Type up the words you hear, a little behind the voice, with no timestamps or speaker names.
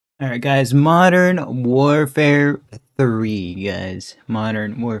Alright guys, Modern Warfare 3, guys.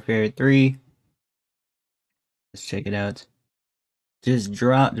 Modern Warfare 3. Let's check it out. Just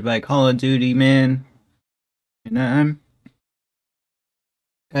dropped by Call of Duty, man. And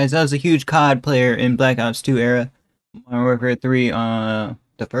guys, I was a huge COD player in Black Ops 2 era. Modern Warfare 3, the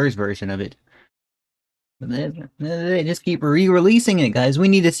first version of it. But they just keep re-releasing it, guys. We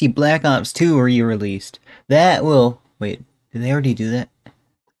need to see Black Ops 2 re-released. That will... Wait, did they already do that?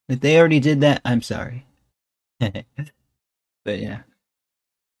 If they already did that, I'm sorry. But yeah.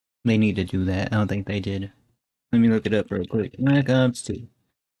 They need to do that. I don't think they did. Let me look it up real quick. Black Ops 2.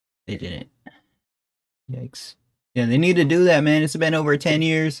 They didn't. Yikes. Yeah, they need to do that, man. It's been over 10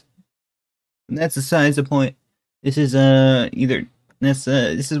 years. And that's besides the point. This is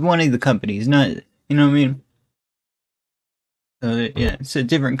this is one of the companies, not, you know what I mean? Yeah, it's a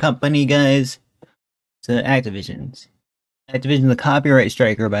different company, guys. It's Activision's. Activision, the copyright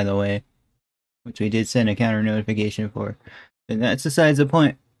striker, by the way, which we did send a counter notification for. And that's besides the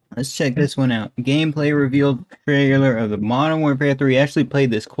point. Let's check this one out. Gameplay revealed trailer of the Modern Warfare 3. I actually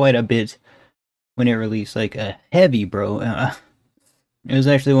played this quite a bit when it released, like heavy, bro. It was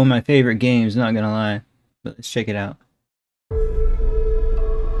actually one of my favorite games, not gonna lie. But let's check it out.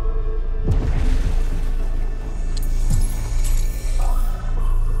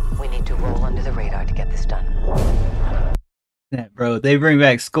 We need to roll under the radar to get this done. Yeah, bro, they bring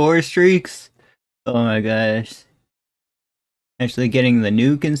back score streaks. Oh my gosh. Actually getting the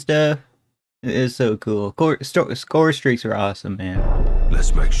nuke and stuff. It is so cool. Score streaks are awesome, man.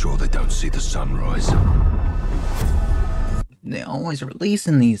 Let's make sure they don't see the sunrise. They always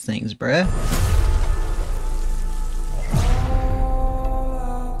releasing these things, bruh.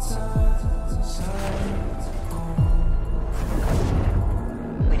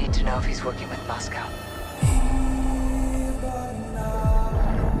 We need to know if he's working with Moscow.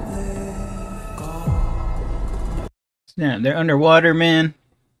 Snap, they're underwater, man.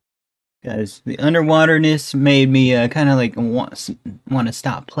 Guys, the underwaterness made me kind of like want to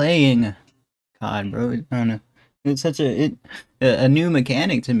stop playing COD, bro. I don't know. It's such a new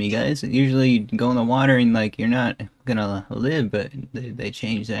mechanic to me, guys. Usually you go in the water and like you're not gonna live, but they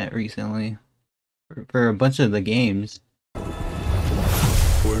changed that recently for a bunch of the games.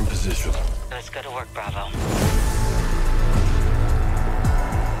 We're in position. Let's go to work, Bravo.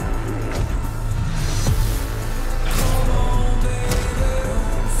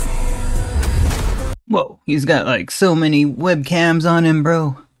 Whoa, he's got like so many webcams on him,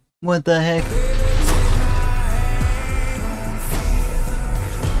 bro. What the heck?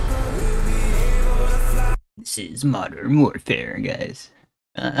 This is Modern Warfare, guys.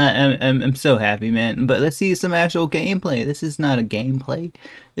 I'm so happy, man. But let's see some actual gameplay. This is not a gameplay.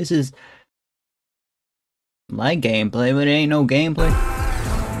 This is like gameplay, but it ain't no gameplay.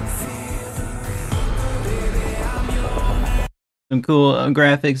 Some cool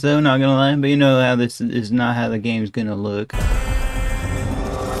graphics though, not gonna lie, but you know how this is not how the game's gonna look.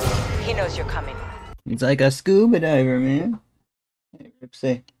 He knows you're coming. It's like a scuba diver, man.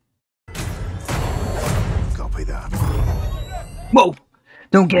 Say. Copy that. Whoa!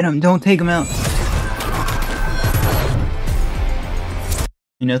 Don't get him! Don't take him out!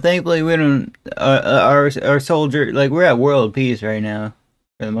 You know, thankfully we don't. Our soldier, like, we're at world peace right now,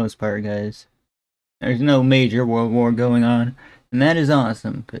 for the most part, guys. There's no major world war going on. And that is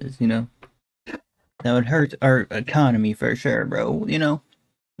awesome, because, you know, that would hurt our economy for sure, bro. You know,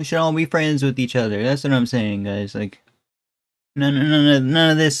 we should all be friends with each other. That's what I'm saying, guys. Like, none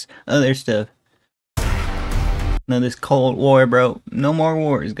of this other stuff. None of this Cold War, bro. No more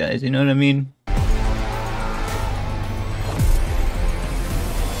wars, guys. You know what I mean?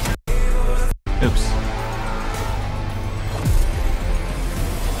 Oops.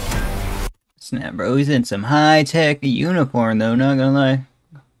 Snap, bro. He's in some high-tech uniform, though, not gonna lie.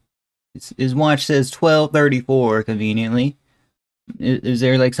 His watch says 1234, conveniently. Is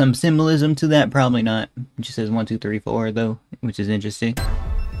there, like, some symbolism to that? Probably not. It just says 1, 2, 3, 4, though, which is interesting.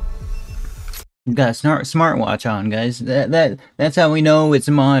 He's got a smartwatch on, guys. That's how we know it's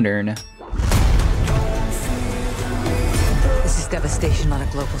modern. This is devastation on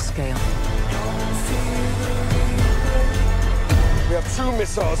a global scale. We have 2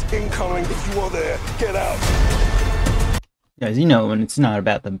 missiles incoming. If you are there, get out. Guys, you know when it's not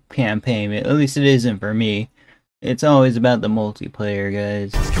about the campaign, at least it isn't for me. It's always about the multiplayer,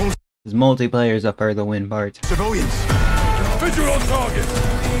 guys. Because multiplayer is up for the win part. Civilians, visual on target.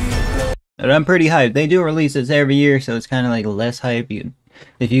 But I'm pretty hyped. They do release this every year, so it's kind of like less hype.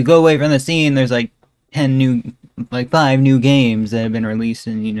 If you go away from the scene, there's like 5 new games that have been released,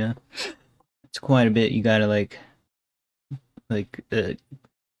 and you know, it's quite a bit. You gotta like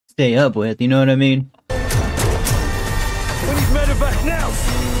stay up with. You know what I mean? We need medevac now!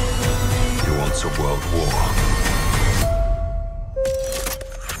 He wants a world war.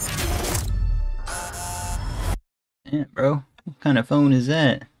 Yeah, bro. What kind of phone is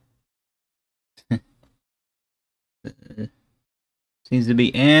that? Seems to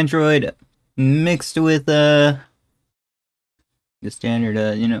be Android mixed with the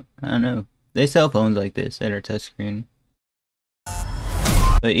standard you know, I don't know. They sell phones like this that are touchscreen.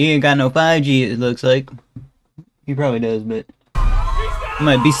 But he ain't got no 5G, it looks like. He probably does, but it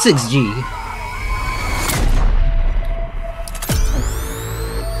might be 6G.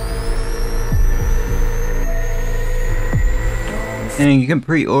 And you can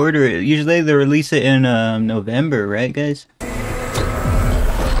pre-order it. Usually they release it in November, right, guys?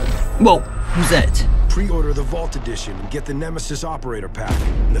 Whoa, who's that? Pre-order the Vault Edition and get the Nemesis Operator Pack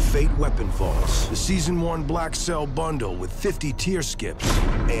and the Fate Weapon Vaults, the Season 1 Black Cell Bundle with 50 tier skips,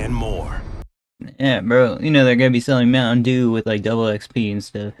 and more. Yeah, bro. You know they're gonna be selling Mountain Dew with like double XP and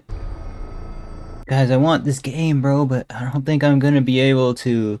stuff. Guys, I want this game, bro, but I don't think I'm gonna be able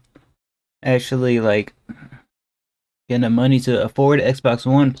to actually, like, get the money to afford Xbox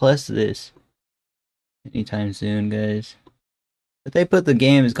One plus this anytime soon, guys. But they put the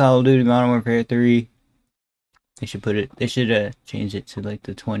game as Call of Duty Modern Warfare 3. They should put it. They should change it to like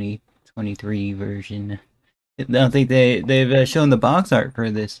the 2023 version. I don't think they've shown the box art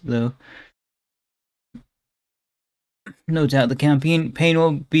for this though. No doubt the campaign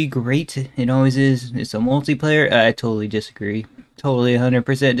will be great. It always is. It's a multiplayer. I totally disagree. Totally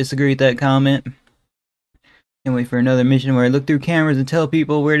 100% disagree with that comment. Can't wait for another mission where I look through cameras and tell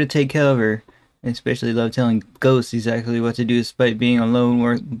people where to take cover. I especially love telling ghosts exactly what to do despite being a lone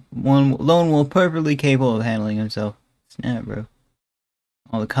wolf perfectly capable of handling himself. Snap, bro.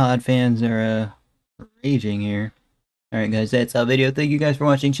 All the COD fans are raging here. Alright guys, that's our video. Thank you guys for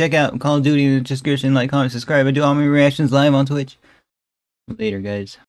watching. Check out Call of Duty in the description, like, comment, subscribe. I do all my reactions live on Twitch. Later guys.